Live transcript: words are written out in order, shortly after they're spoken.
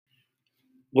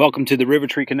Welcome to the River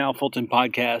Tree Canal Fulton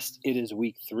podcast. It is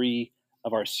week 3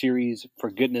 of our series,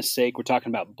 For Goodness Sake. We're talking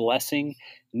about blessing.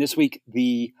 And this week,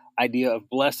 the idea of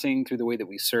blessing through the way that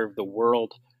we serve the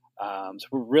world. So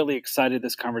we're really excited.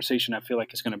 This conversation, I feel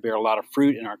like, is going to bear a lot of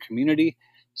fruit in our community.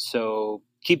 So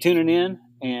keep tuning in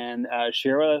and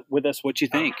share with us what you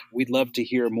think. We'd love to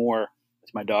hear more.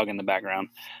 It's my dog in the background.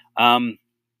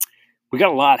 We got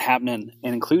a lot happening,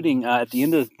 and including at the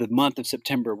end of the month of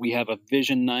September, we have a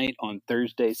vision night on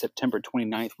Thursday, September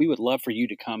 29th. We would love for you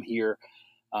to come here.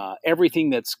 Everything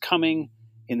that's coming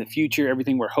in the future,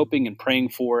 everything we're hoping and praying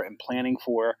for and planning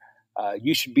for,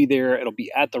 you should be there. It'll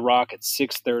be at The Rock at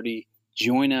 6:30.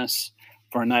 Join us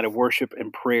for a night of worship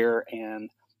and prayer and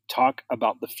talk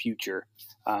about the future.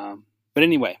 But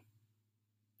anyway,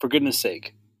 for goodness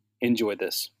sake, enjoy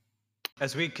this.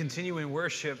 As we continue in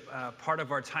worship, part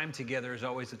of our time together is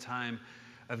always a time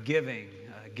of giving.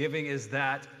 Giving is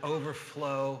that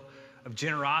overflow of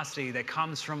generosity that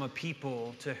comes from a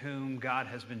people to whom God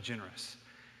has been generous.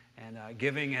 And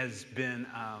giving has been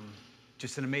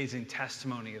just an amazing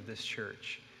testimony of this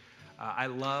church. I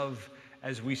love,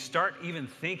 as we start even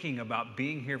thinking about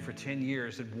being here for 10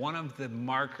 years, that one of the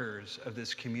markers of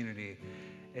this community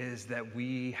is that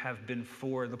we have been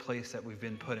for the place that we've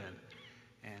been put in.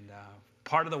 And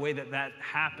part of the way that that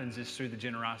happens is through the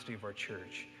generosity of our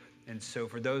church. And so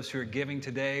for those who are giving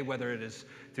today, whether it is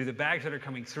through the bags that are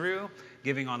coming through,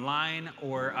 giving online,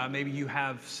 or maybe you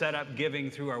have set up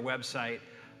giving through our website,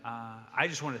 I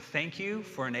just want to thank you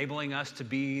for enabling us to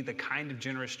be the kind of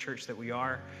generous church that we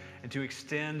are and to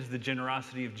extend the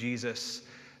generosity of Jesus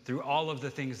through all of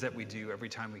the things that we do every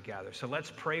time we gather. So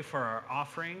let's pray for our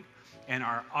offering, and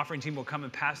our offering team will come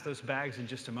and pass those bags in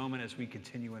just a moment as we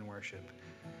continue in worship.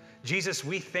 Jesus,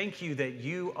 we thank you that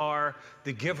you are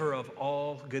the giver of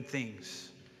all good things,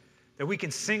 that we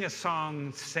can sing a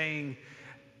song saying,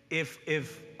 if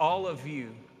all of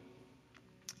you,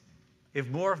 if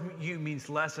more of you means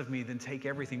less of me, then take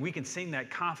everything. We can sing that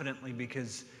confidently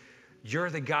because you're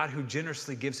the God who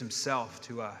generously gives himself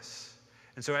to us.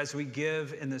 And so as we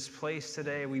give in this place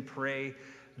today, we pray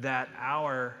that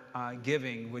our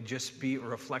giving would just be a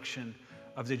reflection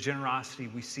of the generosity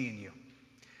we see in you.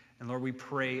 And Lord, we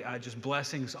pray just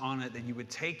blessings on it, that you would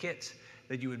take it,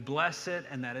 that you would bless it,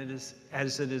 and that it is,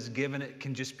 as it is given, it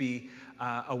can just be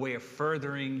a way of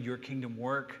furthering your kingdom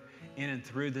work in and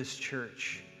through this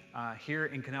church here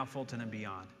in Canal Fulton and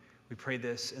beyond. We pray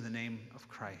this in the name of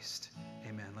Christ.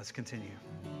 Amen. Let's continue.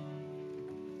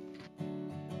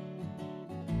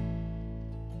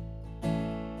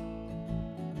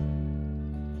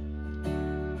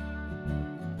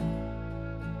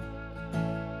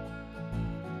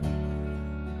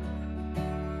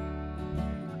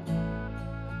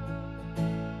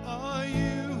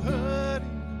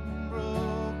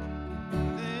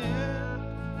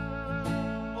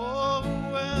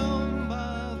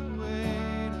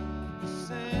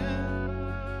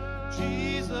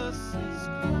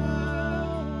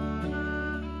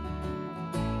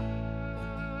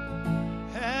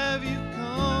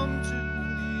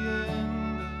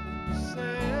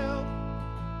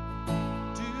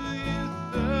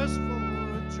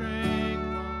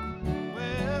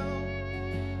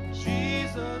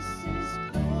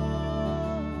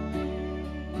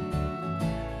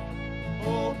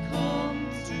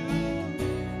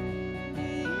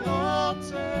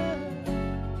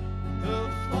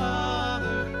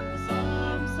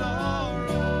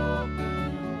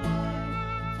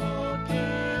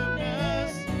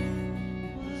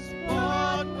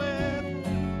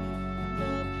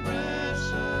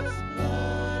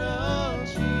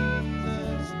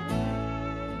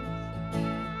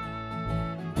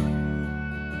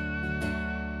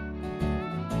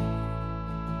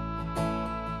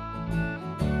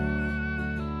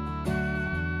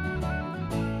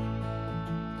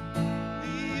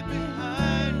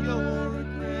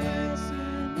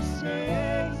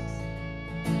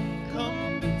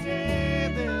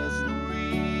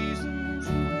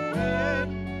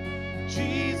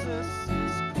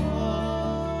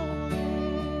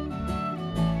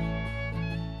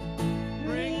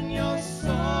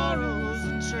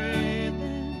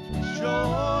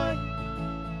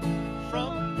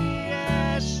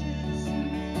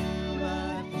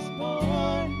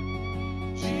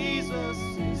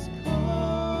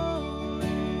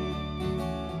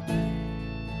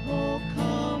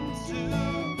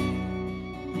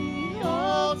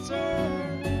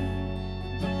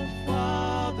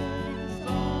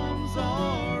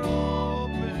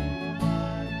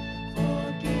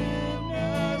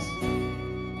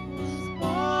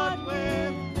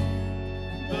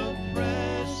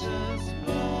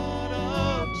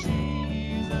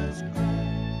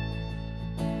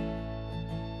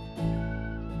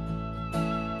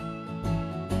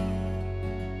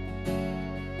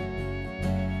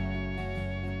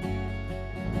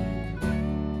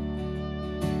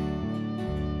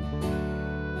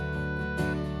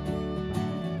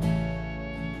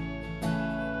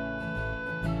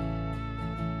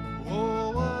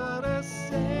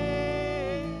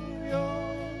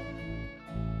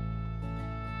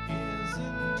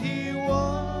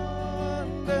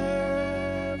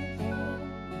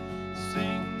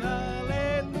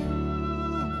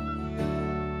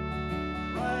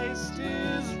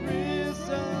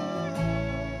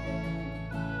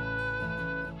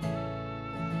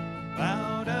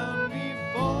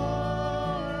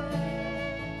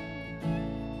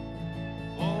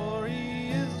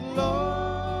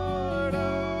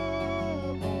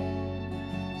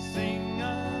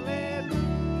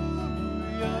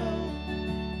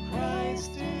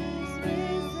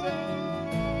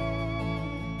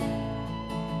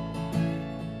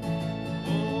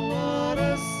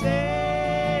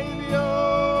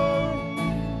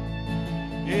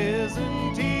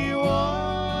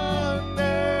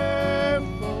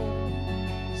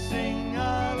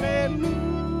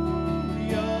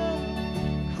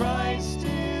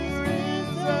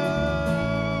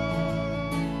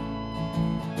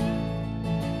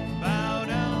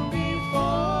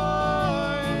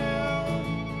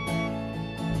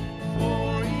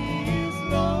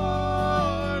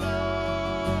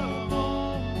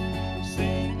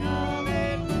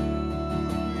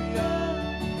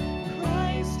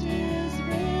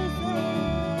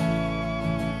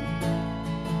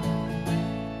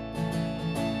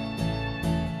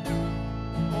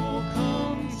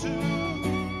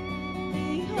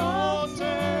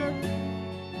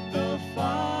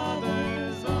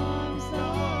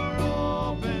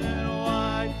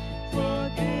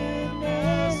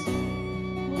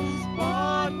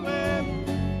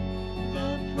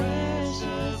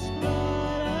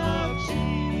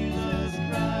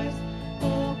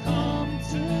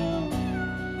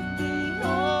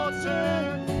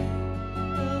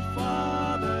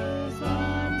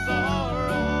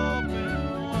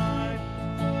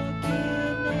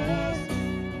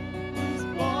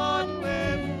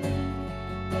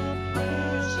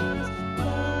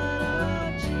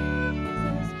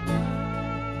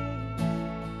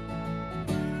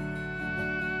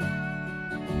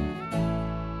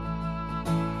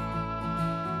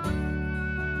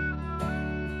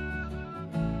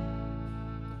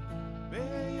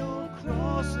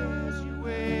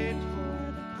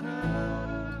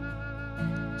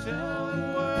 tell the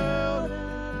world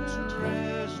it's a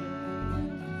treasure.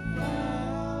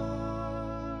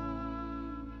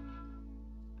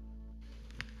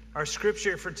 Our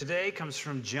scripture for today comes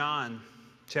from John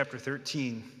chapter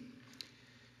 13.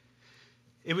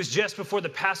 It was just before the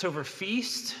Passover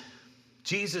feast.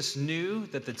 Jesus knew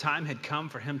that the time had come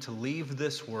for him to leave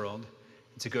this world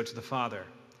and to go to the Father.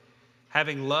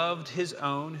 Having loved his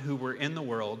own who were in the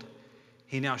world,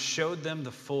 he now showed them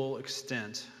the full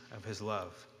extent of his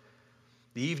love.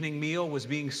 The evening meal was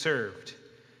being served,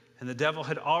 and the devil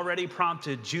had already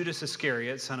prompted Judas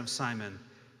Iscariot, son of Simon,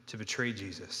 to betray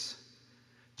Jesus.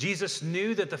 Jesus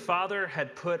knew that the Father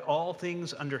had put all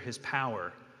things under his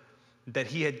power, that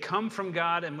he had come from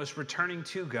God and was returning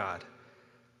to God.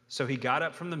 So he got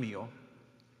up from the meal,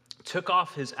 took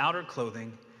off his outer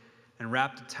clothing, and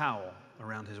wrapped a towel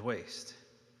around his waist.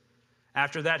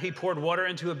 After that, he poured water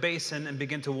into a basin and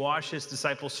began to wash his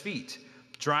disciples' feet,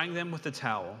 drying them with the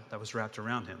towel that was wrapped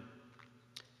around him.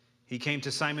 He came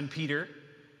to Simon Peter,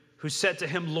 who said to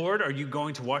him, "Lord, are you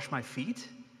going to wash my feet?"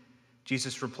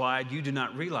 Jesus replied, "You do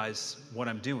not realize what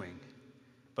I'm doing,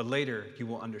 but later you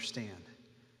will understand."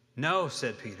 "No,"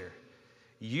 said Peter,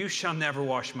 "you shall never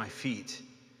wash my feet."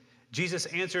 Jesus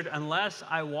answered, "Unless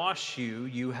I wash you,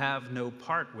 you have no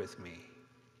part with me."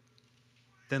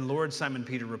 Then Lord, Simon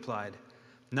Peter replied,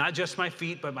 "Not just my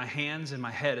feet, but my hands and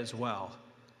my head as well."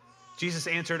 Jesus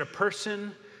answered, "A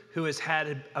person who has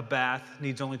had a bath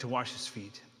needs only to wash his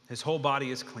feet. His whole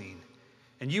body is clean.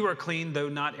 And you are clean, though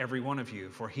not every one of you."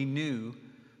 For he knew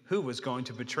who was going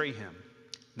to betray him.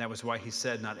 And that was why he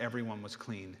said not everyone was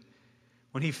clean.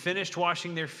 When he finished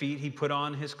washing their feet, he put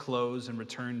on his clothes and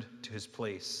returned to his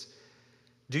place.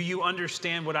 "Do you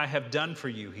understand what I have done for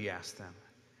you?" he asked them.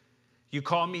 "You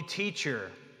call me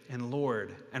teacher and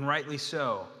Lord, and rightly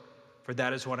so, for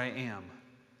that is what I am.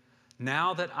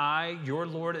 Now that I, your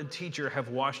Lord and teacher, have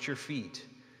washed your feet,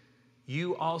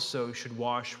 you also should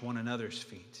wash one another's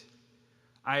feet.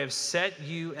 I have set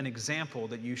you an example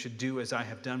that you should do as I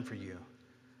have done for you.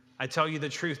 I tell you the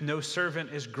truth, no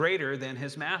servant is greater than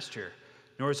his master,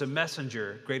 nor is a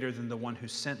messenger greater than the one who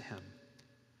sent him.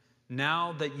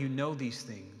 Now that you know these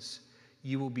things,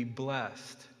 you will be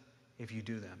blessed if you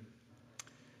do them."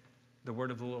 The word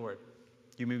of the Lord.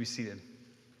 You may be seated.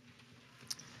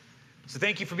 So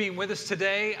thank you for being with us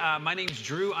today. My name's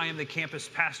Drew. I am the campus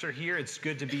pastor here. It's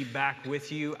good to be back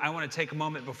with you. I want to take a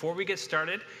moment before we get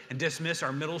started and dismiss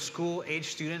our middle school age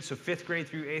students, so 5th grade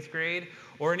through 8th grade,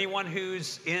 or anyone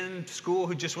who's in school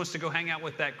who just wants to go hang out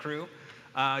with that crew.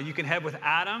 You can head with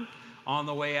Adam on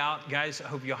the way out. Guys, I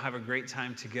hope you'll have a great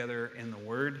time together in the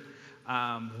Word.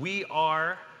 We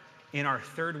are in our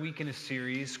 3rd week in a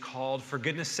series called For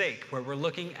Goodness Sake, where we're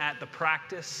looking at the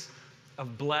practice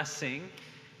of blessing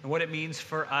and what it means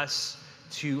for us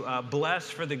to bless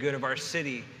for the good of our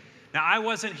city. Now, I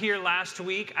wasn't here last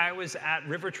week. I was at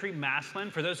River Tree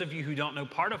Massillon. For those of you who don't know,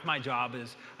 part of my job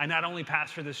is I not only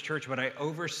pastor this church, but I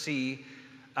oversee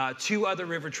 2 other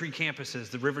River Tree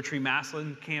campuses, the River Tree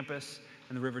Massillon campus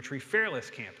and the River Tree Fairless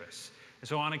campus. And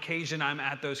so on occasion, I'm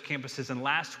at those campuses. And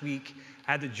last week,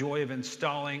 I had the joy of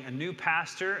installing a new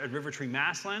pastor at River Tree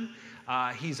Massillon.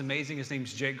 He's amazing. His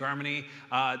name's Jake Garmany.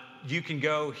 You can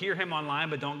go hear him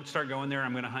online, but don't start going there.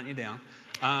 I'm going to hunt you down.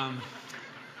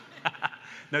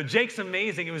 No, Jake's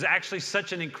amazing. It was actually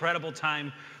such an incredible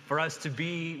time for us to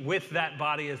be with that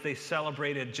body as they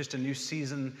celebrated just a new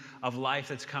season of life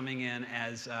that's coming in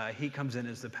as he comes in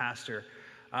as the pastor.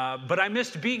 But I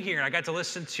missed being here. I got to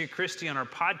listen to Christy on our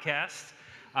podcast,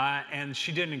 and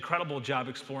she did an incredible job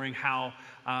exploring how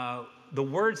the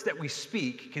words that we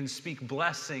speak can speak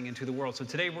blessing into the world. So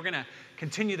today we're going to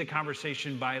continue the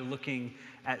conversation by looking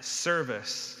at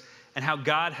service and how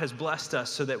God has blessed us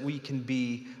so that we can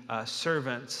be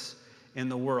servants in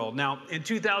the world. Now, in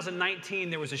 2019,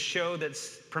 there was a show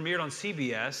that's premiered on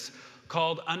CBS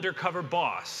called Undercover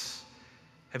Boss.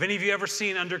 Have any of you ever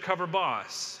seen Undercover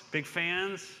Boss? Big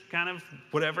fans? Kind of?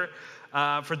 Whatever.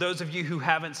 For those of you who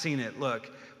haven't seen it, look,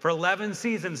 for 11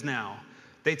 seasons now,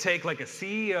 they take like a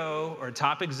CEO or a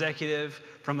top executive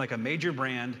from like a major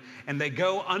brand, and they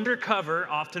go undercover,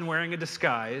 often wearing a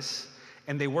disguise,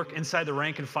 and they work inside the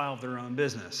rank and file of their own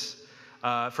business.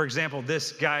 For example,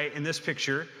 this guy in this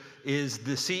picture is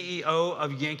the CEO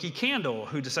of Yankee Candle,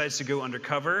 who decides to go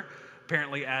undercover,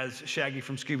 apparently as Shaggy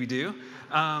from Scooby-Doo,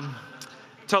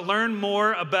 to learn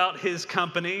more about his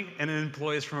company and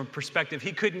employees from a perspective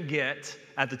he couldn't get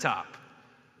at the top.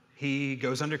 He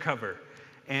goes undercover.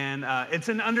 And it's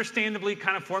an understandably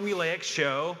kind of formulaic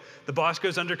show. The boss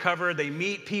goes undercover. They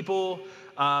meet people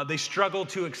They struggle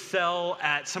to excel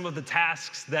at some of the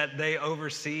tasks that they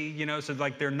oversee, so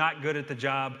like they're not good at the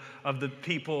job of the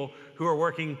people who are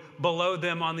working below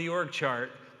them on the org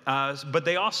chart. But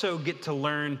they also get to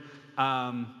learn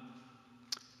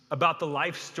about the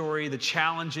life story, the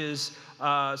challenges,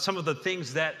 some of the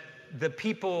things that the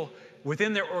people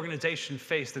within their organization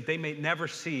face that they may never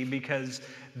see because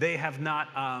they have not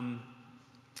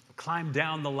climbed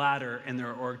down the ladder in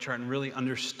their org chart and really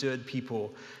understood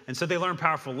people. And so they learn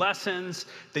powerful lessons.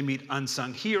 They meet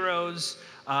unsung heroes.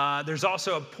 There's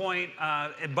also a point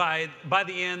by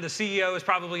the end, the CEO is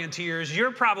probably in tears.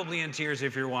 You're probably in tears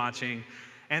if you're watching.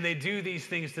 And they do these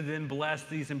things to then bless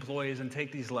these employees and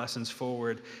take these lessons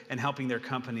forward and helping their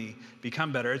company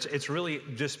become better. It's really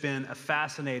just been a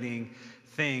fascinating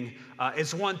thing.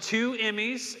 It's won 2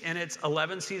 Emmys in its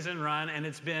 11-season run, and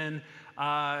it's been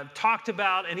talked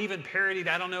about and even parodied.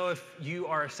 I don't know if you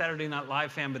are a Saturday Night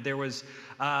Live fan, but there was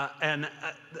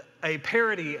a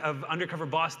parody of Undercover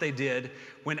Boss they did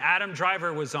when Adam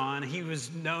Driver was on. He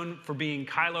was known for being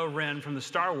Kylo Ren from the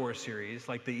Star Wars series,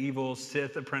 like the evil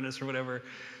Sith apprentice or whatever.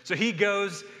 So he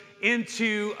goes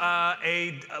into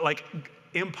a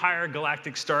Empire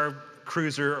Galactic Star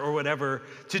Cruiser or whatever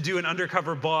to do an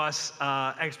undercover boss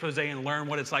expose and learn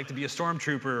what it's like to be a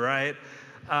stormtrooper, right?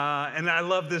 And I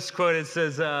love this quote. It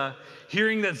says,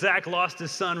 hearing that Zach lost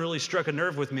his son really struck a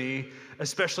nerve with me,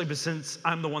 especially since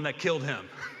I'm the one that killed him.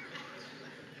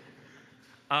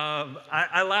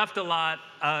 I laughed a lot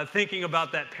thinking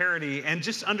about that parody and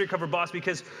just Undercover Boss,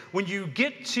 because when you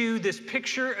get to this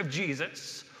picture of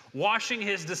Jesus washing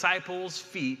his disciples'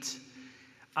 feet,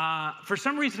 for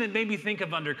some reason it made me think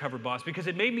of Undercover Boss, because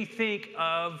it made me think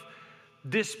of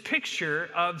this picture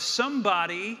of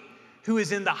somebody who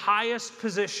is in the highest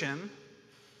position,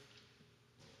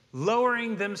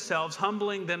 lowering themselves,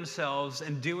 humbling themselves,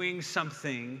 and doing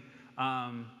something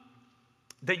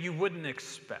that you wouldn't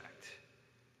expect.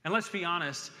 And let's be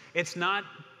honest, it's not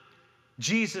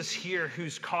Jesus here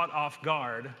who's caught off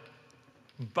guard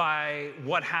by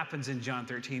what happens in John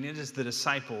 13. It is the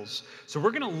disciples. So we're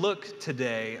going to look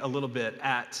today a little bit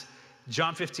at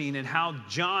John 15 and how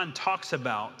John talks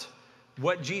about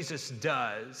what Jesus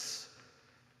does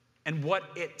and what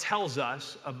it tells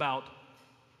us about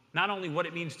not only what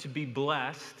it means to be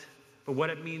blessed, but what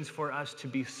it means for us to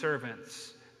be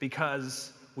servants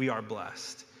because we are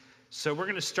blessed. So we're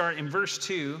going to start in verse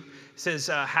 2. It says,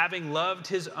 having loved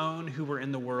his own who were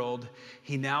in the world,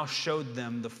 he now showed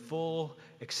them the full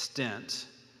extent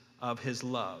of his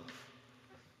love.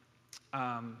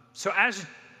 So as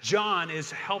John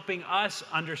is helping us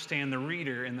understand, the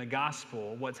reader in the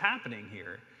gospel, what's happening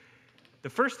here, the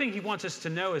first thing he wants us to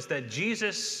know is that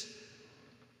Jesus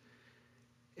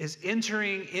is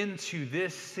entering into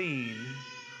this scene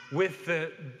with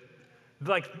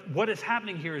what is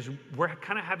happening here is we're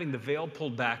kind of having the veil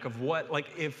pulled back of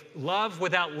if love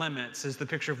without limits is the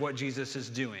picture of what Jesus is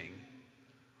doing,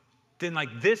 then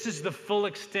this is the full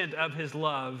extent of his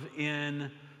love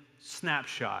in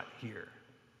snapshot here.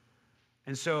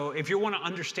 And so if you want to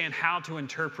understand how to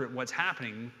interpret what's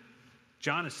happening,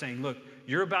 John is saying, look,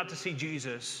 you're about to see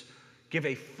Jesus give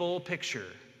a full picture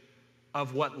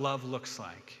of what love looks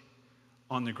like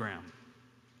on the ground.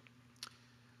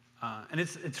 And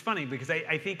it's funny because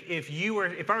I think if I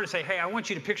were to say, hey, I want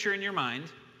you to picture in your mind,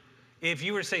 if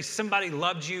you were to say somebody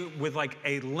loved you with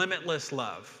a limitless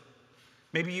love,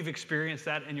 maybe you've experienced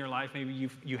that in your life, maybe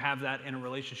you have that in a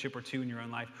relationship or two in your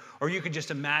own life, or you could just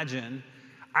imagine.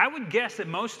 I would guess that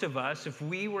most of us, if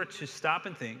we were to stop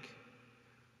and think,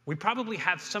 we probably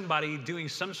have somebody doing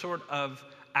some sort of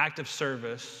act of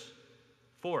service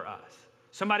for us.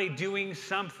 Somebody doing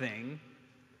something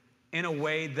in a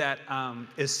way that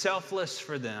is selfless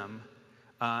for them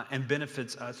and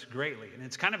benefits us greatly. And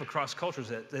it's kind of across cultures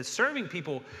that serving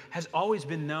people has always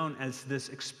been known as this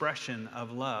expression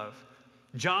of love.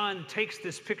 John takes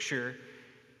this picture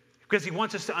because he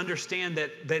wants us to understand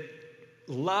that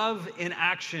love in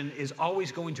action is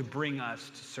always going to bring us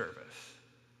to service.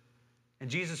 And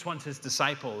Jesus wants his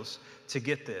disciples to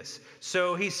get this.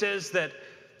 So he says that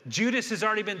Judas has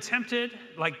already been tempted,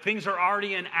 things are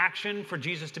already in action for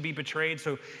Jesus to be betrayed.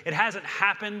 So it hasn't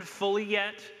happened fully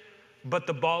yet, but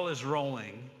the ball is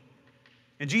rolling.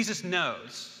 And Jesus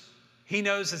knows. He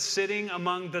knows that sitting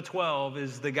among the 12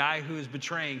 is the guy who is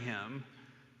betraying him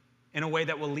in a way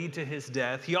that will lead to his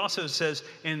death. He also says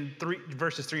in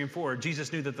verses 3 and 4,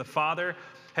 Jesus knew that the Father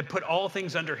had put all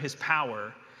things under his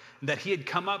power, and that he had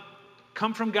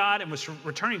come from God and was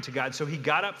returning to God. So he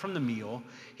got up from the meal,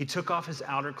 he took off his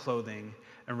outer clothing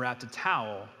and wrapped a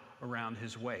towel around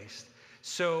his waist.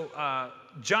 So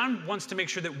John wants to make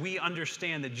sure that we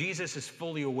understand that Jesus is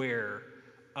fully aware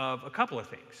of a couple of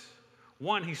things.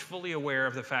 One, he's fully aware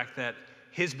of the fact that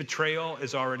his betrayal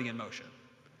is already in motion.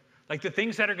 Like the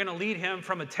things that are going to lead him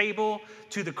from a table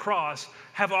to the cross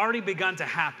have already begun to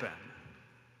happen.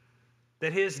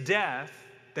 That his death,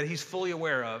 that he's fully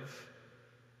aware of,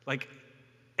 like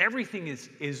everything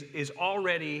is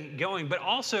already going. But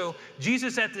also,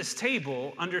 Jesus at this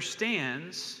table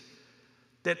understands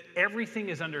that everything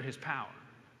is under his power.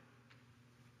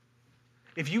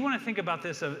 If you want to think about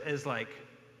this as like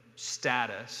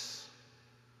status,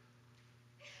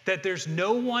 that there's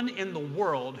no one in the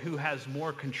world who has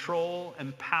more control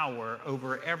and power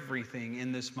over everything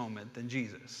in this moment than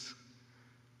Jesus.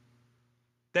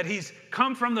 That he's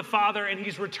come from the Father and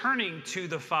he's returning to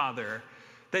the Father.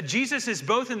 That Jesus is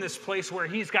both in this place where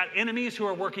he's got enemies who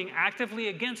are working actively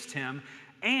against him,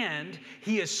 and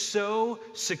he is so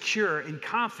secure and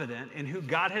confident in who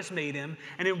God has made him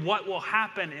and in what will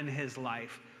happen in his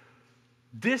life.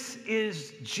 This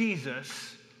is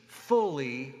Jesus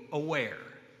fully aware.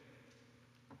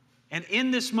 And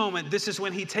in this moment, this is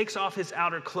when he takes off his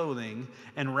outer clothing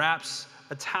and wraps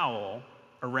a towel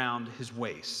around his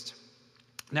waist.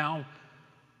 Now,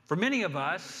 for many of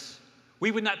us,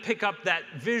 we would not pick up that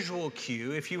visual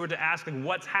cue if you were to ask, like,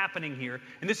 what's happening here?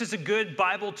 And this is a good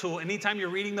Bible tool. Anytime you're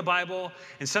reading the Bible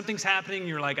and something's happening,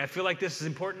 you're like, I feel like this is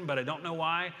important, but I don't know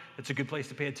why. It's a good place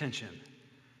to pay attention.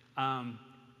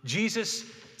 Jesus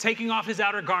taking off his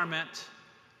outer garment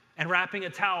and wrapping a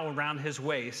towel around his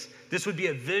waist. This would be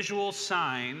a visual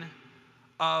sign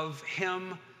of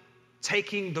him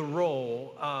taking the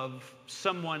role of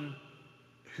someone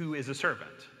who is a servant.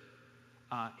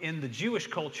 In the Jewish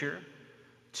culture,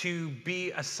 to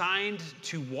be assigned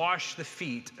to wash the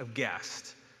feet of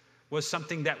guests was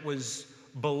something that was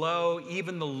below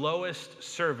even the lowest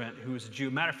servant who was a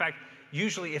Jew. Matter of fact,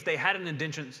 usually if they had an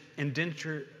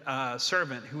indentured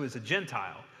servant who was a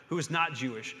Gentile, who was not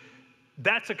Jewish,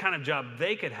 that's the kind of job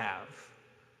they could have.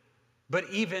 But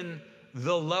even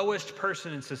the lowest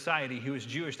person in society who was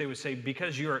Jewish, they would say,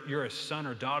 because you're a son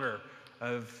or daughter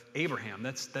of Abraham,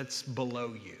 that's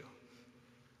below you.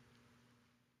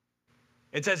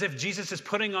 It's as if Jesus is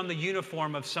putting on the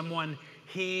uniform of someone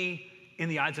he, in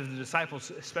the eyes of the disciples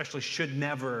especially, should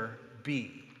never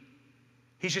be.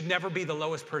 He should never be the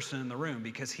lowest person in the room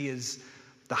because he is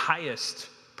the highest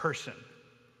person,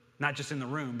 not just in the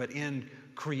room, but in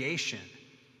creation.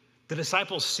 The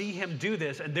disciples see him do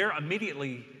this and they're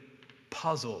immediately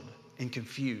puzzled and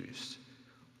confused.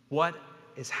 What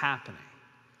is happening?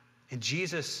 And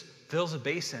Jesus fills a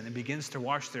basin and begins to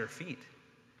wash their feet.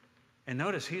 And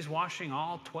notice, he's washing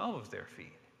all 12 of their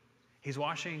feet. He's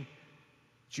washing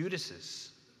Judas's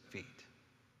feet.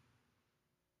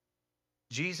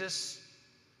 Jesus,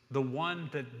 the one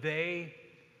that they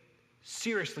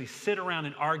seriously sit around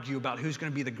and argue about who's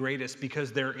going to be the greatest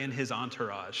because they're in his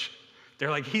entourage. They're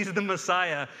like, he's the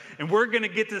Messiah, and we're going to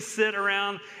get to sit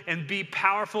around and be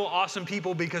powerful, awesome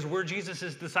people because we're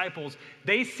Jesus' disciples.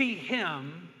 They see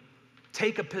him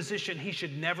take a position he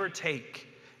should never take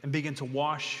and begin to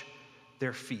wash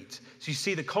their feet. So you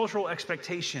see, the cultural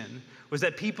expectation was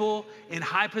that people in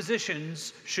high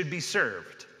positions should be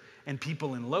served, and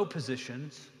people in low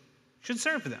positions should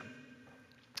serve them.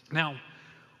 Now,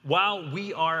 while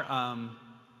we are,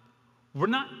 we're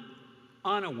not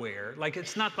unaware, like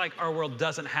it's not like our world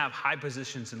doesn't have high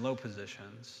positions and low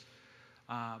positions,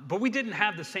 but we didn't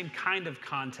have the same kind of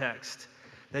context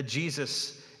that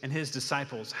Jesus and his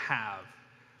disciples have.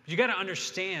 But you got to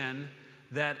understand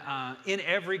that in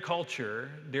every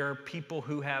culture, there are people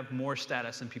who have more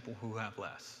status and people who have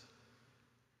less.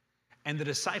 And the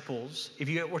disciples, if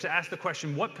you were to ask the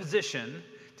question, what position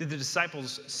did the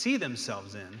disciples see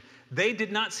themselves in? They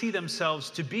did not see themselves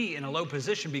to be in a low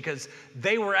position because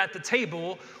they were at the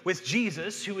table with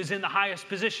Jesus, who was in the highest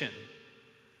position.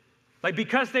 Like,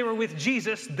 because they were with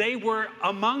Jesus, they were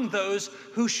among those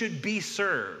who should be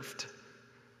served.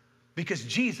 Because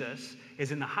Jesus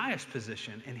is in the highest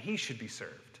position and he should be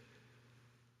served.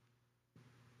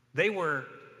 They were,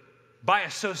 by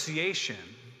association,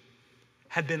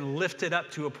 had been lifted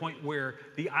up to a point where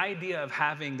the idea of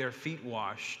having their feet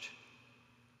washed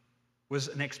was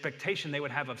an expectation they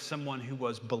would have of someone who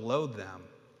was below them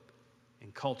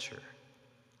in culture.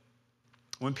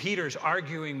 When Peter's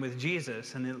arguing with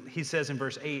Jesus, and he says in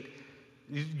verse 8,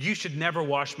 you should never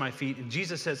wash my feet. And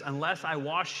Jesus says, unless I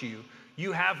wash you,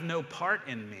 you have no part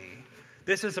in me.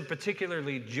 This is a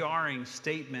particularly jarring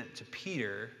statement to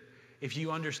Peter if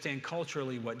you understand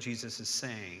culturally what Jesus is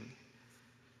saying.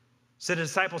 So the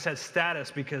disciples had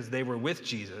status because they were with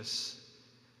Jesus.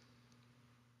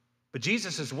 But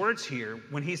Jesus' words here,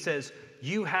 when he says,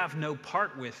 you have no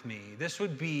part with me, this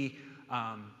would be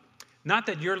Not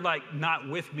that you're like not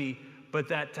with me, but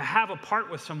that to have a part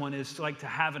with someone is like to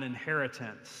have an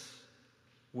inheritance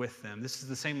with them. This is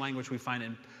the same language we find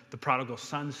in the prodigal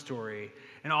son story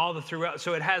and all the throughout.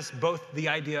 So it has both the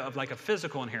idea of like a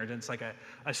physical inheritance, like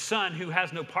a son who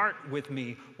has no part with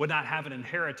me would not have an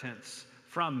inheritance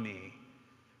from me.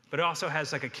 But it also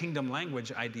has like a kingdom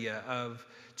language idea of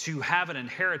to have an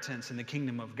inheritance in the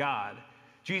kingdom of God.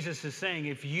 Jesus is saying,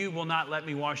 if you will not let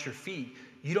me wash your feet,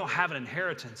 you don't have an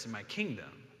inheritance in my kingdom.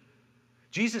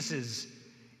 Jesus is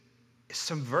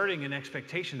subverting an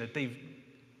expectation that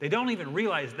they don't even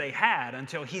realize they had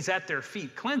until he's at their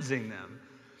feet cleansing them.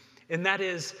 And that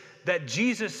is that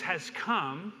Jesus has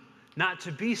come not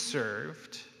to be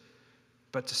served,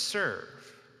 but to serve.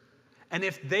 And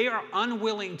if they are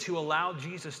unwilling to allow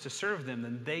Jesus to serve them,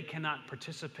 then they cannot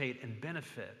participate and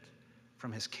benefit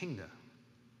from his kingdom.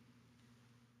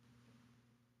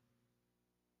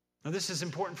 Now, this is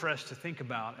important for us to think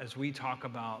about as we talk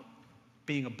about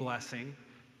being a blessing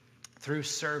through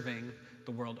serving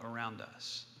the world around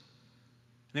us.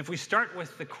 And if we start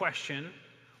with the question,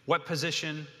 what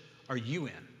position are you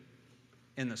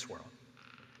in this world?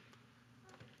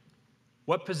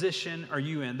 What position are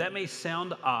you in? That may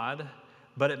sound odd,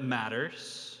 but it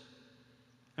matters.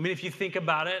 I mean, if you think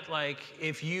about it, like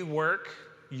if you work,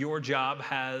 your job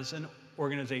has an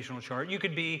organizational chart. You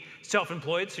could be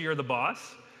self-employed, so you're the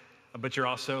boss, but you're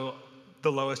also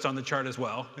the lowest on the chart as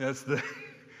well. It's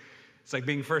like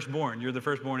being firstborn. You're the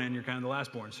firstborn and you're kind of the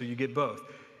lastborn, so you get both.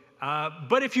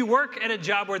 But if you work at a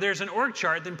job where there's an org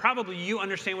chart, then probably you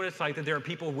understand what it's like that there are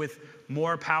people with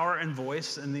more power and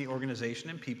voice in the organization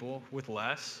and people with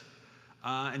less.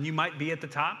 And you might be at the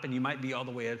top and you might be all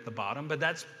the way at the bottom, but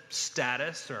that's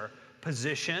status or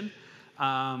position.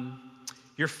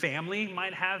 Your family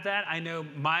might have that. I know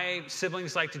my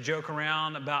siblings like to joke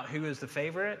around about who is the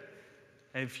favorite.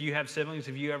 If you have siblings,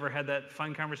 have you ever had that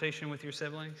fun conversation with your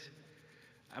siblings?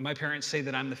 My parents say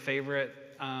that I'm the favorite.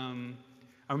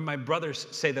 My brothers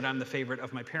say that I'm the favorite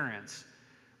of my parents.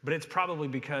 But it's probably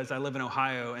because I live in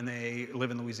Ohio and they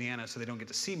live in Louisiana, so they don't get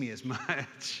to see me as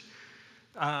much.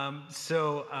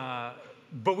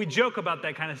 But we joke about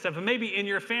that kind of stuff. And maybe in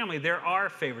your family, there are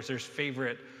favorites. There's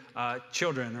favorite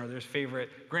children, or there's favorite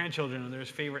grandchildren, or there's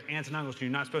favorite aunts and uncles. You're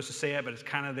not supposed to say it, but it's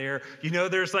kind of there. You know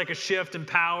there's like a shift in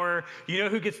power. You know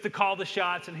who gets to call the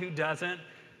shots and who doesn't.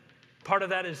 Part of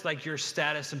that is like your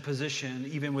status and position,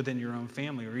 even within your own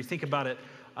family. Or you think about it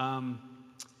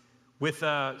with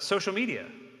social media.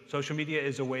 Social media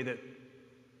is a way that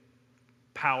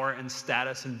power and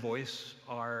status and voice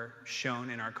are shown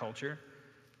in our culture.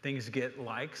 Things get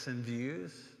likes and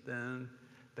views, then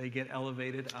they get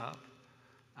elevated up.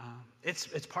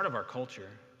 It's part of our culture.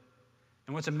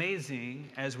 And what's amazing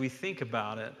as we think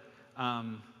about it,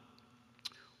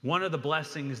 one of the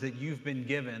blessings that you've been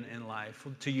given in life,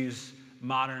 to use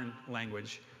modern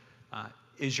language,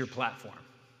 is your platform.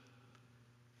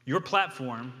 Your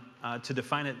platform, to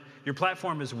define it, your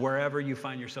platform is wherever you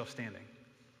find yourself standing.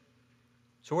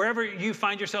 So wherever you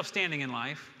find yourself standing in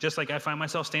life, just like I find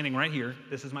myself standing right here,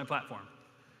 this is my platform,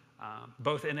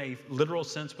 both in a literal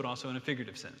sense, but also in a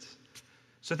figurative sense.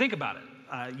 So think about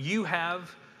it. You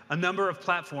have a number of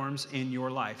platforms in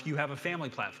your life. You have a family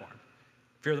platform.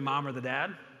 If you're the mom or the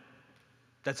dad,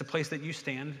 that's a place that you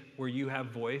stand where you have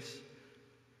voice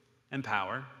and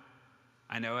power.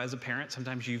 I know as a parent,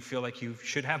 sometimes you feel like you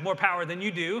should have more power than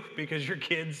you do because your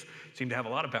kids seem to have a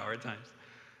lot of power at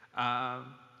times.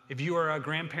 If you are a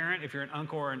grandparent, if you're an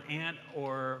uncle or an aunt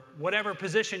or whatever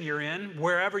position you're in,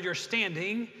 wherever you're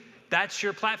standing, that's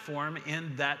your platform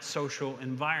in that social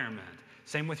environment.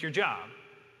 Same with your job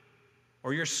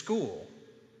or your school.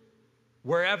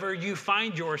 Wherever you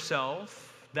find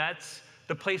yourself, that's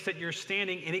the place that you're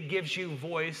standing, and it gives you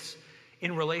voice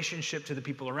in relationship to the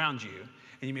people around you.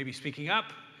 And you may be speaking up,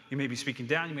 you may be speaking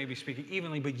down, you may be speaking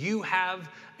evenly, but you have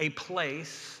a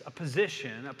place, a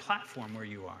position, a platform where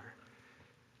you are.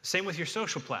 Same with your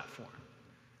social platform.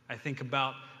 I think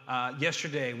about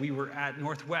yesterday, we were at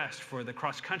Northwest for the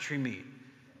cross-country meet.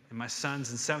 And my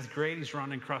son's in 7th grade. He's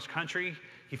running cross-country.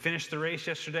 He finished the race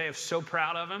yesterday. I was so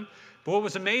proud of him. But what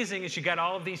was amazing is you got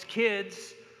all of these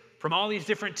kids from all these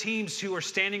different teams who are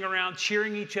standing around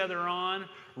cheering each other on,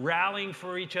 rallying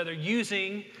for each other,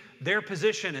 using their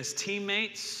position as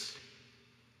teammates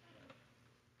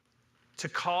to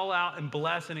call out and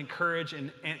bless and encourage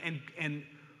and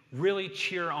really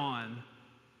cheer on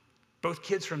both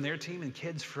kids from their team and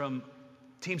kids from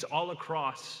teams all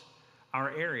across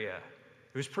our area.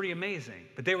 It was pretty amazing.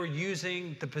 But they were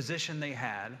using the position they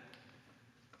had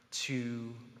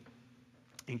to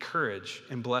encourage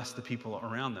and bless the people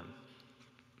around them.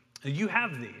 You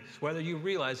have these, whether you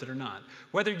realize it or not,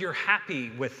 whether you're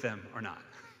happy with them or not.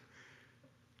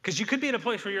 Because you could be at a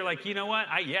place where you're like, you know what?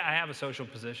 I have a social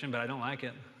position, but I don't like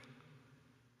it.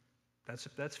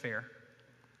 That's fair.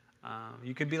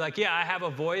 You could be like, yeah, I have a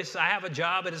voice, I have a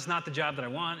job, but it's not the job that I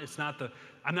want.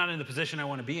 I'm not in the position I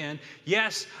want to be in.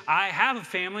 Yes, I have a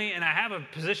family, and I have a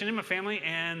position in my family,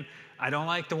 and I don't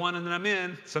like the one that I'm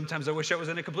in. Sometimes I wish I was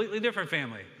in a completely different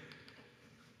family.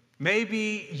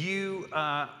 Maybe you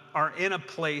are in a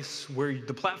place where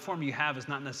the platform you have is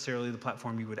not necessarily the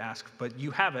platform you would ask, but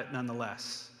you have it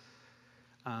nonetheless.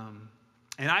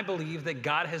 And I believe that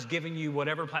God has given you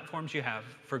whatever platforms you have,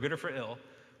 for good or for ill,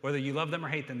 whether you love them or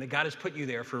hate them, that God has put you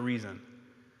there for a reason.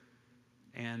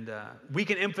 And we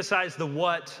can emphasize the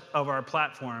what of our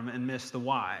platform and miss the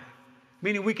why.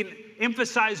 Meaning we can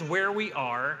emphasize where we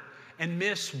are and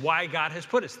miss why God has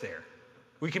put us there.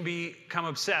 We can become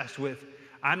obsessed with,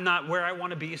 I'm not where I want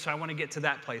to be, so I want to get to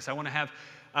that place. I want to have,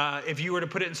 if you were to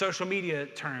put it in social media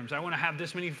terms, I want to have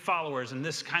this many followers and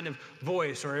this kind of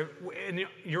voice, or in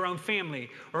your own family,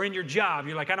 or in your job.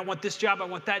 You're like, I don't want this job, I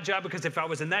want that job, because if I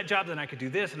was in that job, then I could do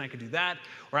this and I could do that,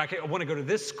 or I want to go to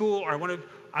this school, or I want.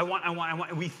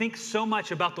 And we think so much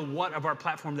about the what of our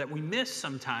platform that we miss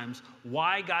sometimes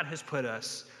why God has put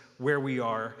us where we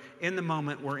are in the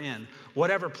moment we're in.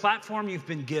 Whatever platform you've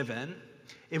been given,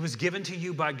 it was given to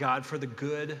you by God for the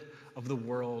good of the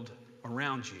world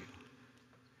around you.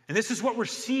 And this is what we're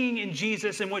seeing in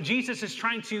Jesus, and what Jesus is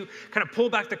trying to kind of pull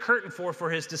back the curtain for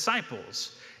his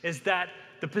disciples, is that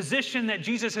the position that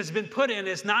Jesus has been put in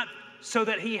is not so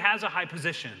that he has a high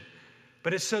position,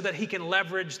 but it's so that he can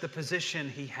leverage the position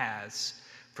he has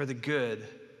for the good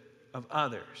of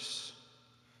others.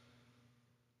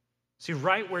 See,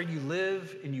 right where you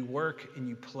live and you work and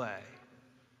you play,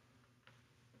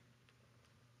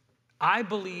 I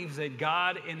believe that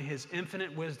God, in his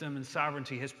infinite wisdom and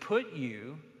sovereignty, has put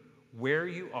you where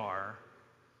you are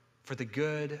for the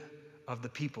good of the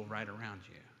people right around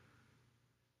you.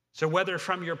 So whether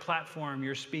from your platform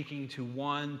you're speaking to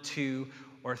 1, 2,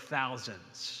 or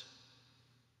thousands,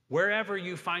 wherever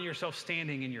you find yourself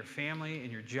standing in your family, in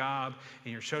your job,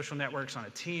 in your social networks, on a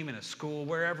team, in a school,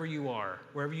 wherever you are,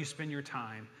 wherever you spend your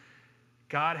time,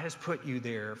 God has put you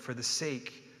there for the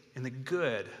sake and the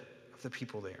good of the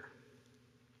people there.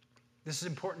 This is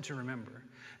important to remember.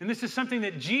 And this is something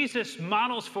that Jesus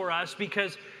models for us,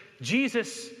 because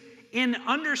Jesus, in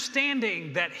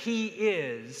understanding that he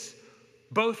is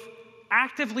both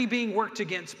actively being worked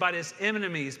against by his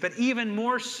enemies, but even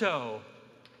more so,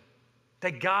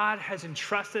 that God has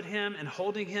entrusted him and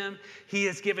holding him. He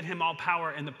has given him all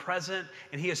power in the present,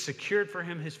 and he has secured for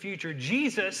him his future.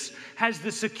 Jesus has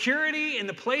the security in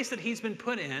the place that he's been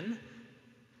put in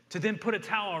to then put a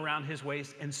towel around his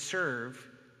waist and serve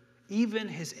even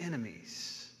his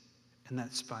enemies in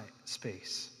that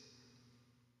space.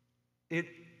 It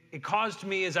caused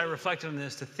me, as I reflected on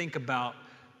this, to think about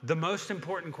the most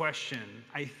important question,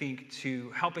 I think, to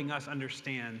helping us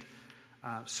understand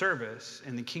service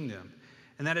in the kingdom.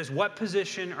 And that is, what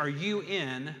position are you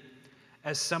in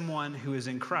as someone who is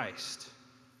in Christ?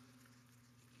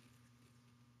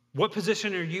 What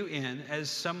position are you in as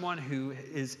someone who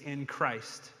is in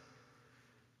Christ?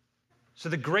 So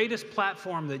the greatest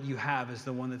platform that you have is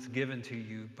the one that's given to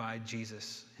you by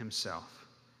Jesus himself.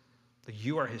 That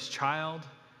you are his child,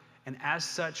 and as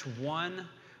such, one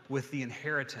with the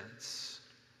inheritance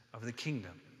of the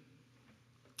kingdom.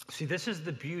 See, this is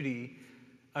the beauty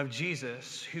of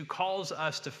Jesus, who calls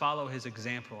us to follow his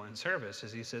example in service,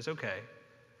 as he says, okay,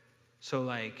 so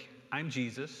like, I'm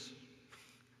Jesus.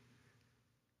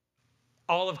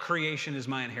 All of creation is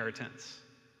my inheritance,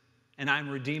 and I'm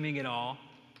redeeming it all.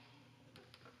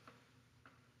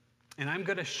 And I'm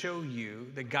going to show you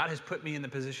that God has put me in the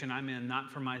position I'm in,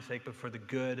 not for my sake, but for the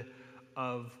good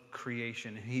of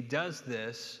creation. And he does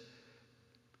this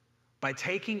by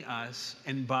taking us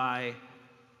and by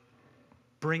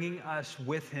bringing us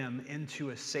with him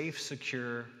into a safe,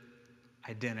 secure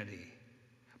identity.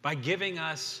 By giving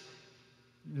us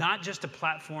not just a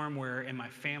platform where in my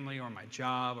family or my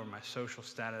job or my social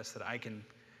status that I can,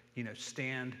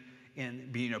 stand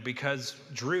and because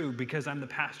I'm the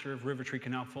pastor of River Tree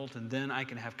Canal Fulton, then I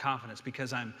can have confidence.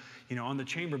 Because I'm, on the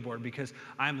chamber board, because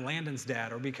I'm Landon's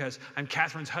dad, or because I'm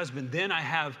Catherine's husband, then I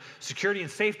have security and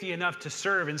safety enough to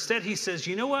serve. Instead, he says,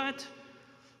 you know what?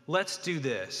 Let's do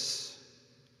this.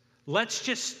 Let's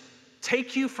just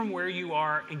take you from where you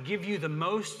are and give you the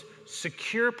most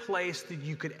secure place that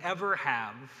you could ever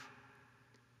have,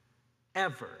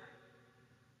 ever.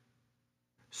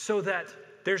 So that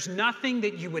there's nothing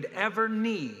that you would ever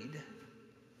need,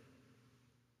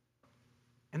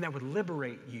 and that would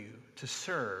liberate you to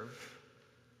serve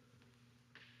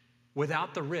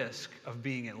without the risk of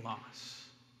being at loss.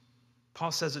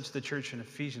 Paul says it to the church in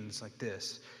Ephesians like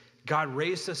this: God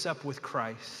raised us up with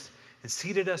Christ and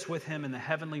seated us with him in the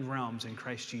heavenly realms in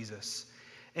Christ Jesus,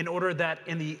 in order that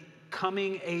in the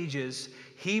coming ages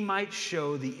he might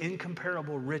show the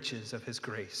incomparable riches of his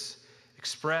grace,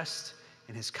 expressed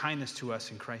in his kindness to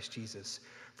us in Christ Jesus.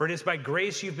 For it is by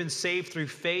grace you've been saved through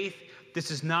faith.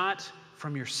 This is not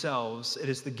from yourselves. It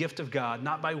is the gift of God,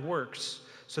 not by works,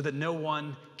 so that no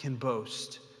one can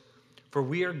boast. For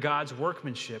we are God's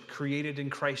workmanship, created in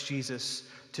Christ Jesus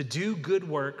to do good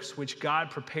works, which God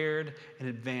prepared in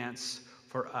advance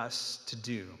for us to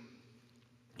do.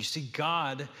 You see,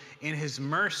 God, in his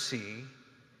mercy,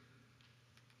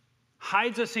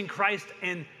 hides us in Christ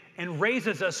and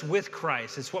raises us with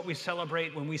Christ. It's what we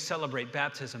celebrate when we celebrate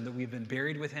baptism, that we've been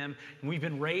buried with him and we've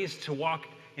been raised to walk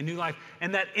in new life.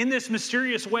 And that in this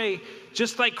mysterious way,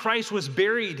 just like Christ was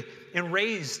buried and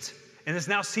raised and is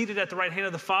now seated at the right hand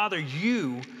of the Father,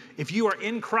 you, if you are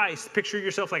in Christ, picture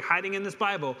yourself like hiding in this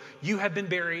Bible, you have been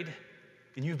buried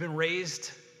and you've been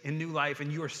raised in new life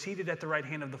and you are seated at the right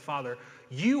hand of the Father.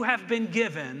 You have been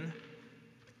given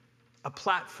a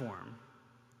platform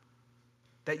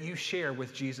that you share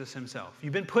with Jesus himself.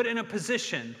 You've been put in a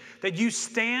position that you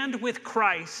stand with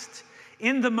Christ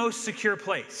in the most secure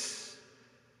place.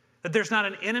 That there's not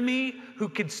an enemy who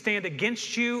could stand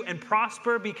against you and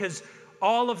prosper, because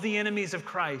all of the enemies of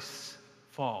Christ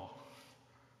fall.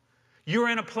 You're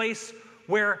in a place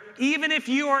where even if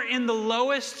you are in the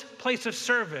lowest place of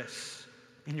service,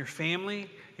 in your family,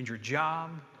 in your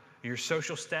job, in your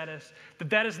social status,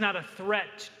 that is not a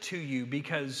threat to you,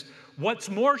 because what's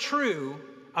more true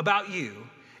about you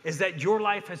is that your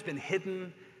life has been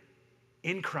hidden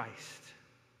in Christ.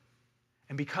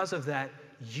 And because of that,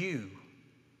 you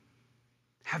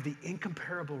have the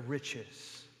incomparable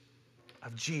riches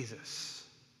of Jesus,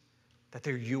 that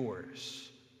they're yours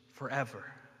forever.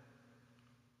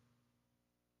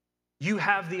 You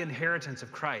have the inheritance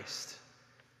of Christ.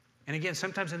 And again,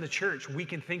 sometimes in the church, we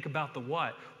can think about the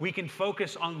what. We can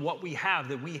focus on what we have,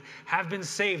 that we have been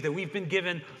saved, that we've been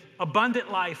given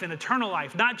abundant life and eternal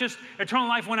life. Not just eternal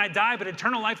life when I die, but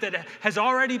eternal life that has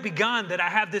already begun, that I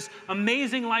have this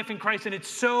amazing life in Christ, and it's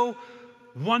so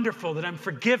wonderful that I'm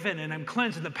forgiven and I'm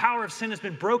cleansed and the power of sin has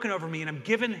been broken over me and I'm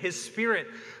given his Spirit.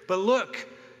 But look,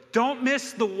 don't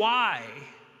miss the why.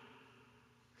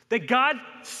 That God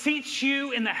seats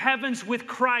you in the heavens with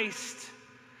Christ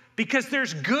because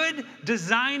there's good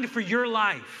designed for your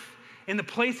life in the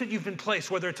place that you've been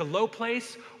placed, whether it's a low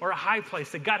place or a high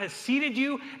place, that God has seated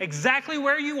you exactly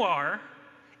where you are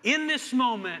in this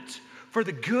moment for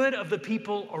the good of the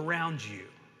people around you.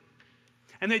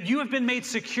 And that you have been made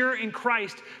secure in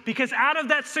Christ, because out of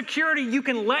that security, you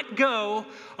can let go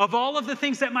of all of the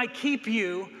things that might keep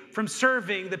you from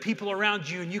serving the people around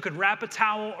you. And you could wrap a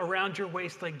towel around your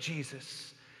waist like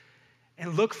Jesus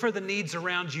and look for the needs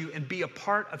around you and be a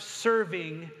part of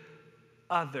serving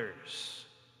others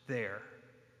there.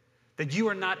 That you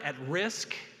are not at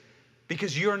risk,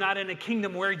 because you are not in a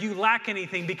kingdom where you lack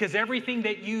anything, because everything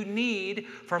that you need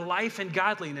for life and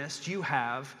godliness you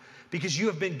have, because you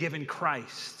have been given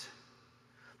Christ.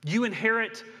 You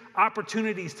inherit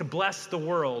opportunities to bless the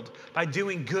world by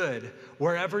doing good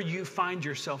wherever you find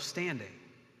yourself standing.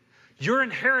 Your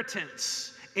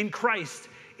inheritance in Christ,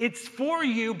 it's for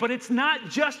you, but it's not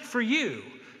just for you.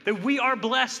 That we are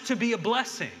blessed to be a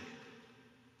blessing.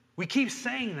 We keep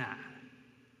saying that.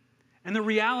 And the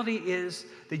reality is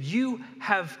that you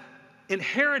have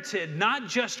inherited not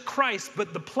just Christ,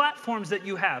 but the platforms that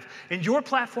you have. And your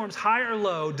platforms, high or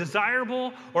low,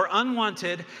 desirable or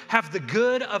unwanted, have the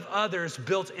good of others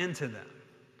built into them.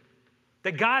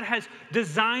 That God has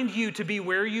designed you to be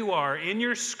where you are, in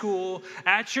your school,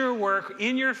 at your work,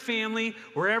 in your family,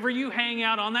 wherever you hang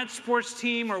out, on that sports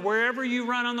team, or wherever you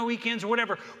run on the weekends, or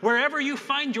whatever. Wherever you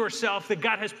find yourself, that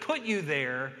God has put you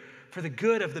there for the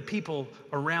good of the people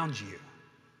around you.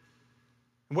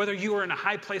 Whether you are in a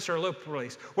high place or a low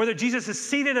place, whether Jesus is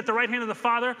seated at the right hand of the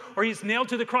Father or he's nailed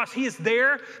to the cross, he is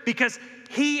there because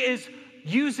he is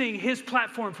using his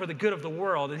platform for the good of the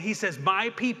world. And he says, my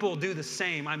people do the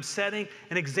same. I'm setting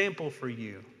an example for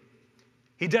you.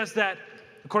 He does that,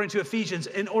 according to Ephesians,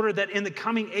 in order that in the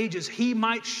coming ages he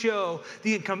might show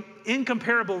the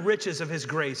incomparable riches of his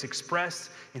grace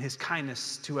expressed in his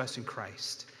kindness to us in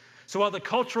Christ. So while the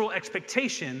cultural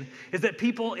expectation is that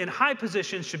people in high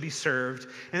positions should be served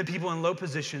and the people in low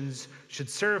positions should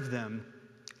serve them,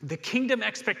 the kingdom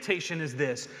expectation is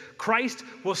this: Christ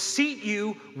will seat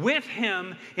you with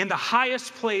him in the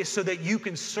highest place so that you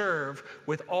can serve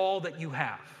with all that you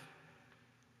have.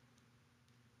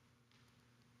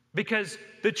 Because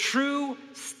the true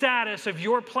status of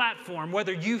your platform,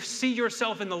 whether you see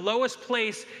yourself in the lowest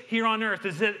place here on earth,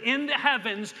 is that in the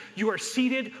heavens you are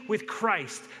seated with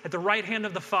Christ at the right hand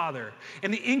of the Father,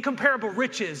 and the incomparable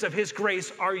riches of his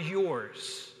grace are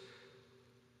yours.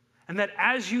 And that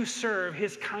as you serve,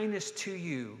 his kindness to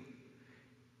you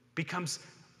becomes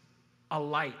a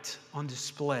light on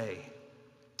display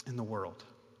in the world.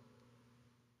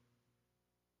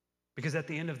 Because at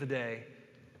the end of the day,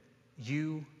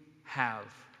 you have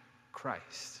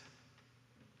Christ.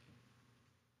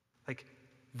 Like,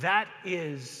 that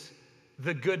is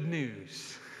the good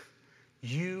news.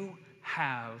 You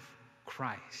have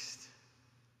Christ.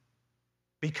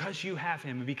 Because you have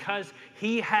him, and because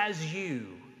he has you,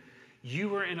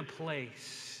 you are in a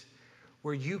place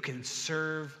where you can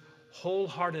serve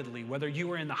wholeheartedly, whether you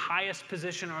are in the highest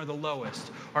position or the lowest,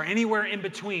 or anywhere in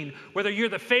between, whether you're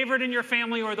the favorite in your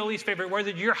family or the least favorite, whether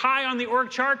you're high on the org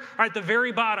chart or at the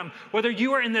very bottom, whether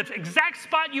you are in the exact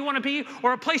spot you want to be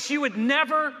or a place you would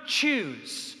never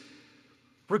choose.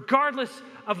 Regardless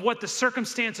of what the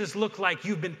circumstances look like,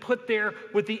 you've been put there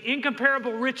with the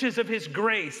incomparable riches of his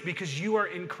grace because you are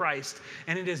in Christ,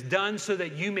 and it is done so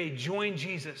that you may join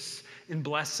Jesus in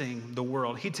blessing the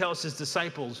world. He tells his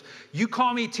disciples, you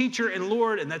call me teacher and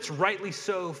Lord, and that's rightly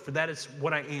so, for that is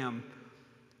what I am.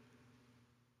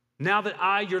 Now that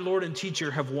I, your Lord and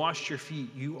teacher, have washed your feet,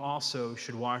 you also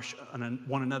should wash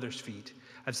one another's feet.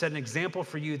 I've set an example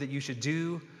for you that you should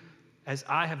do as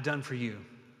I have done for you.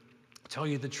 I tell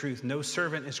you the truth, no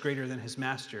servant is greater than his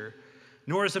master,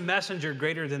 nor is a messenger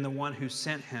greater than the one who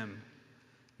sent him.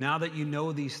 Now that you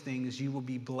know these things, you will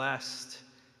be blessed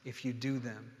if you do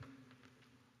them.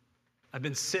 I've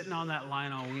been sitting on that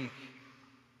line all week.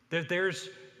 There's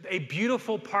a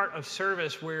beautiful part of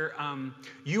service where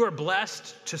you are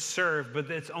blessed to serve, but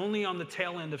it's only on the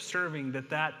tail end of serving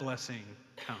that blessing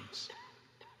comes.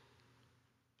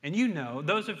 And you know,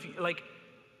 those of you, like,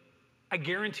 I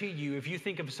guarantee you, if you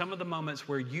think of some of the moments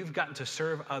where you've gotten to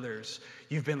serve others,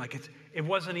 you've been like, it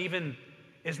wasn't even,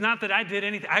 it's not that I did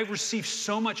anything. I received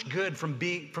so much good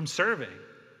from serving.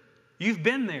 You've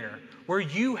been there where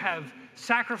you have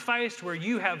sacrificed, where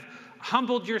you have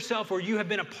humbled yourself, where you have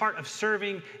been a part of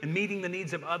serving and meeting the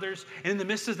needs of others. And in the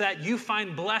midst of that, you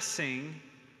find blessing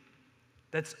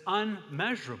that's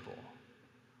unmeasurable.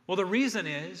 Well, the reason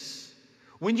is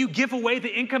when you give away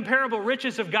the incomparable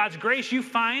riches of God's grace, you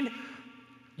find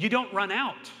you don't run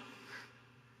out.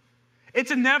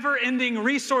 It's a never-ending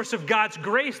resource of God's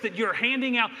grace that you're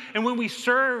handing out. And when we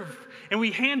serve and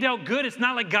we hand out good, it's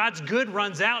not like God's good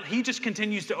runs out. He just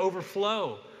continues to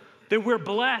overflow. That we're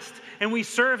blessed and we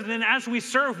serve, and then as we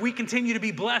serve, we continue to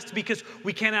be blessed because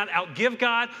we cannot outgive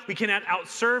God, we cannot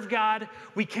outserve God,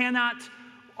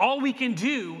 all we can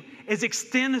do is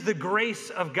extend the grace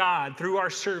of God through our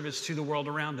service to the world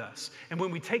around us. And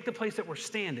when we take the place that we're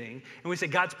standing and we say,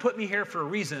 God's put me here for a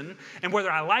reason, and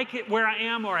whether I like it where I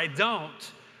am or I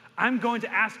don't, I'm going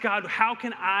to ask God, how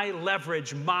can I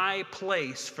leverage my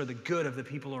place for the good of the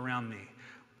people around me?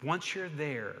 Once you're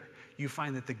there, you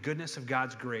find that the goodness of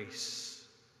God's grace,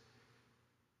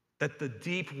 that the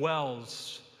deep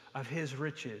wells of his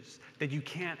riches, that you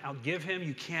can't outgive him,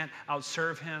 you can't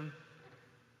outserve him,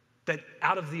 that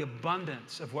out of the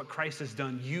abundance of what Christ has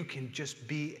done, you can just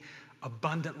be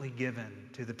abundantly given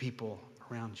to the people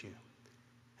around you,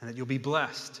 and that you'll be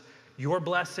blessed. Your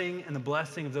blessing and the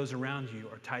blessing of those around you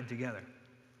are tied together.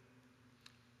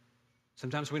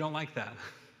 Sometimes we don't like that.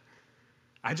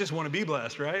 I just want to be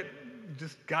blessed, right?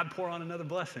 Just God pour on another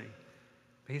blessing.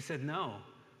 But he said, no.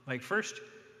 Like, first,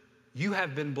 you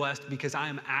have been blessed because I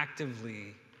am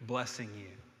actively blessing you.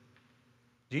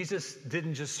 Jesus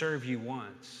didn't just serve you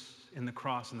once in the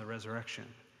cross and the resurrection.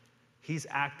 He's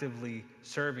actively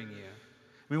serving you.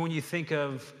 I mean, when you think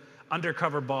of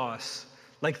Undercover Boss,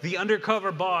 like the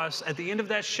undercover boss, at the end of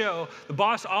that show, the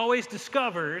boss always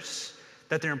discovers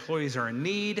that their employees are in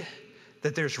need,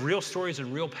 that there's real stories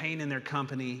and real pain in their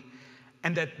company,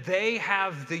 and that they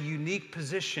have the unique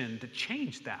position to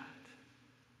change that.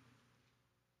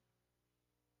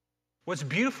 What's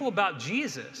beautiful about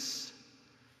Jesus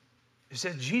is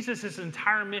that Jesus'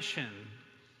 entire mission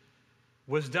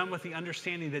was done with the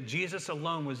understanding that Jesus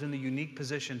alone was in the unique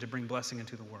position to bring blessing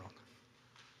into the world.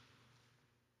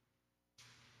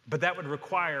 But that would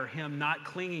require him not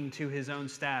clinging to his own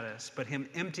status, but him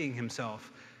emptying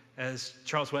himself. As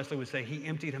Charles Wesley would say, he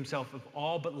emptied himself of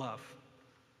all but love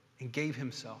and gave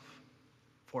himself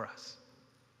for us.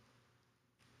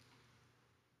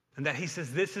 And that he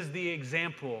says, this is the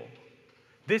example.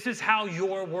 This is how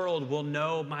your world will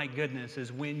know my goodness,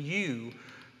 is when you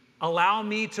allow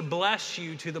me to bless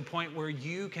you to the point where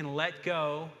you can let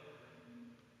go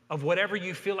of whatever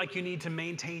you feel like you need to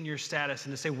maintain your status,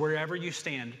 and to say wherever you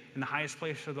stand, in the highest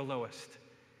place or the lowest,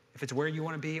 if it's where you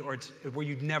want to be or it's where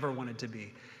you never wanted to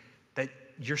be, that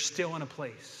you're still in a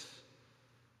place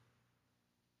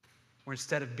where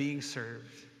instead of being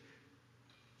served,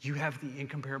 you have the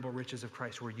incomparable riches of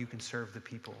Christ where you can serve the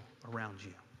people around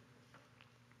you.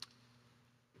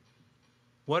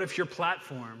 What if your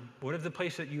platform, what if the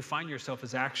place that you find yourself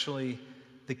is actually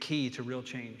the key to real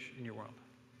change in your world?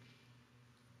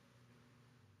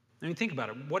 I mean, think about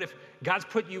it. What if God's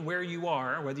put you where you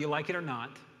are, whether you like it or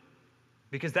not,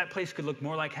 because that place could look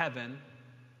more like heaven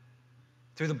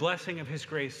through the blessing of His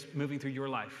grace moving through your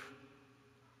life?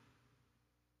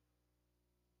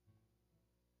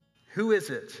 Who is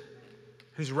it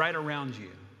who's right around you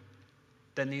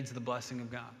that needs the blessing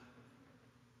of God?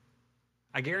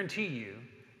 I guarantee you,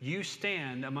 you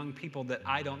stand among people that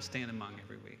I don't stand among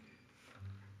every week.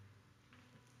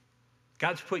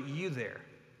 God's put you there.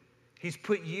 He's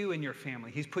put you in your family.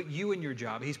 He's put you in your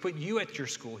job. He's put you at your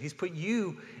school. He's put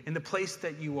you in the place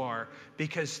that you are,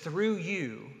 because through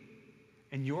you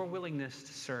and your willingness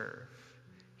to serve,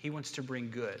 He wants to bring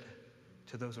good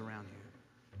to those around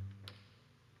you.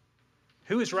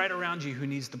 Who is right around you who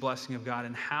needs the blessing of God,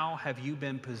 and how have you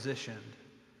been positioned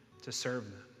to serve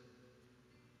them?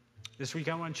 This week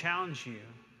I want to challenge you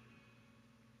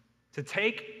to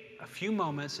take a few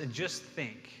moments and just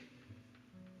think,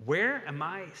 where am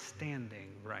I standing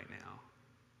right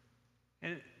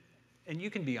now? And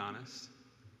you can be honest.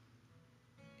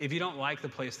 If you don't like the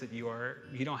place that you are,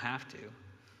 you don't have to.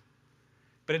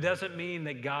 But it doesn't mean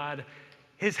that God,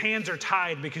 His hands are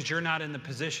tied because you're not in the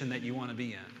position that you want to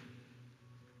be in.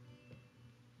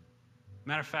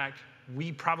 Matter of fact,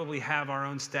 we probably have our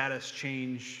own status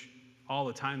change all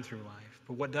the time through life.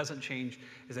 But what doesn't change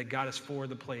is that God is for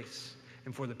the place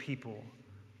and for the people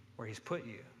where He's put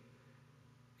you.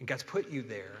 And God's put you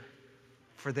there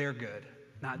for their good,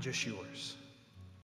 not just yours.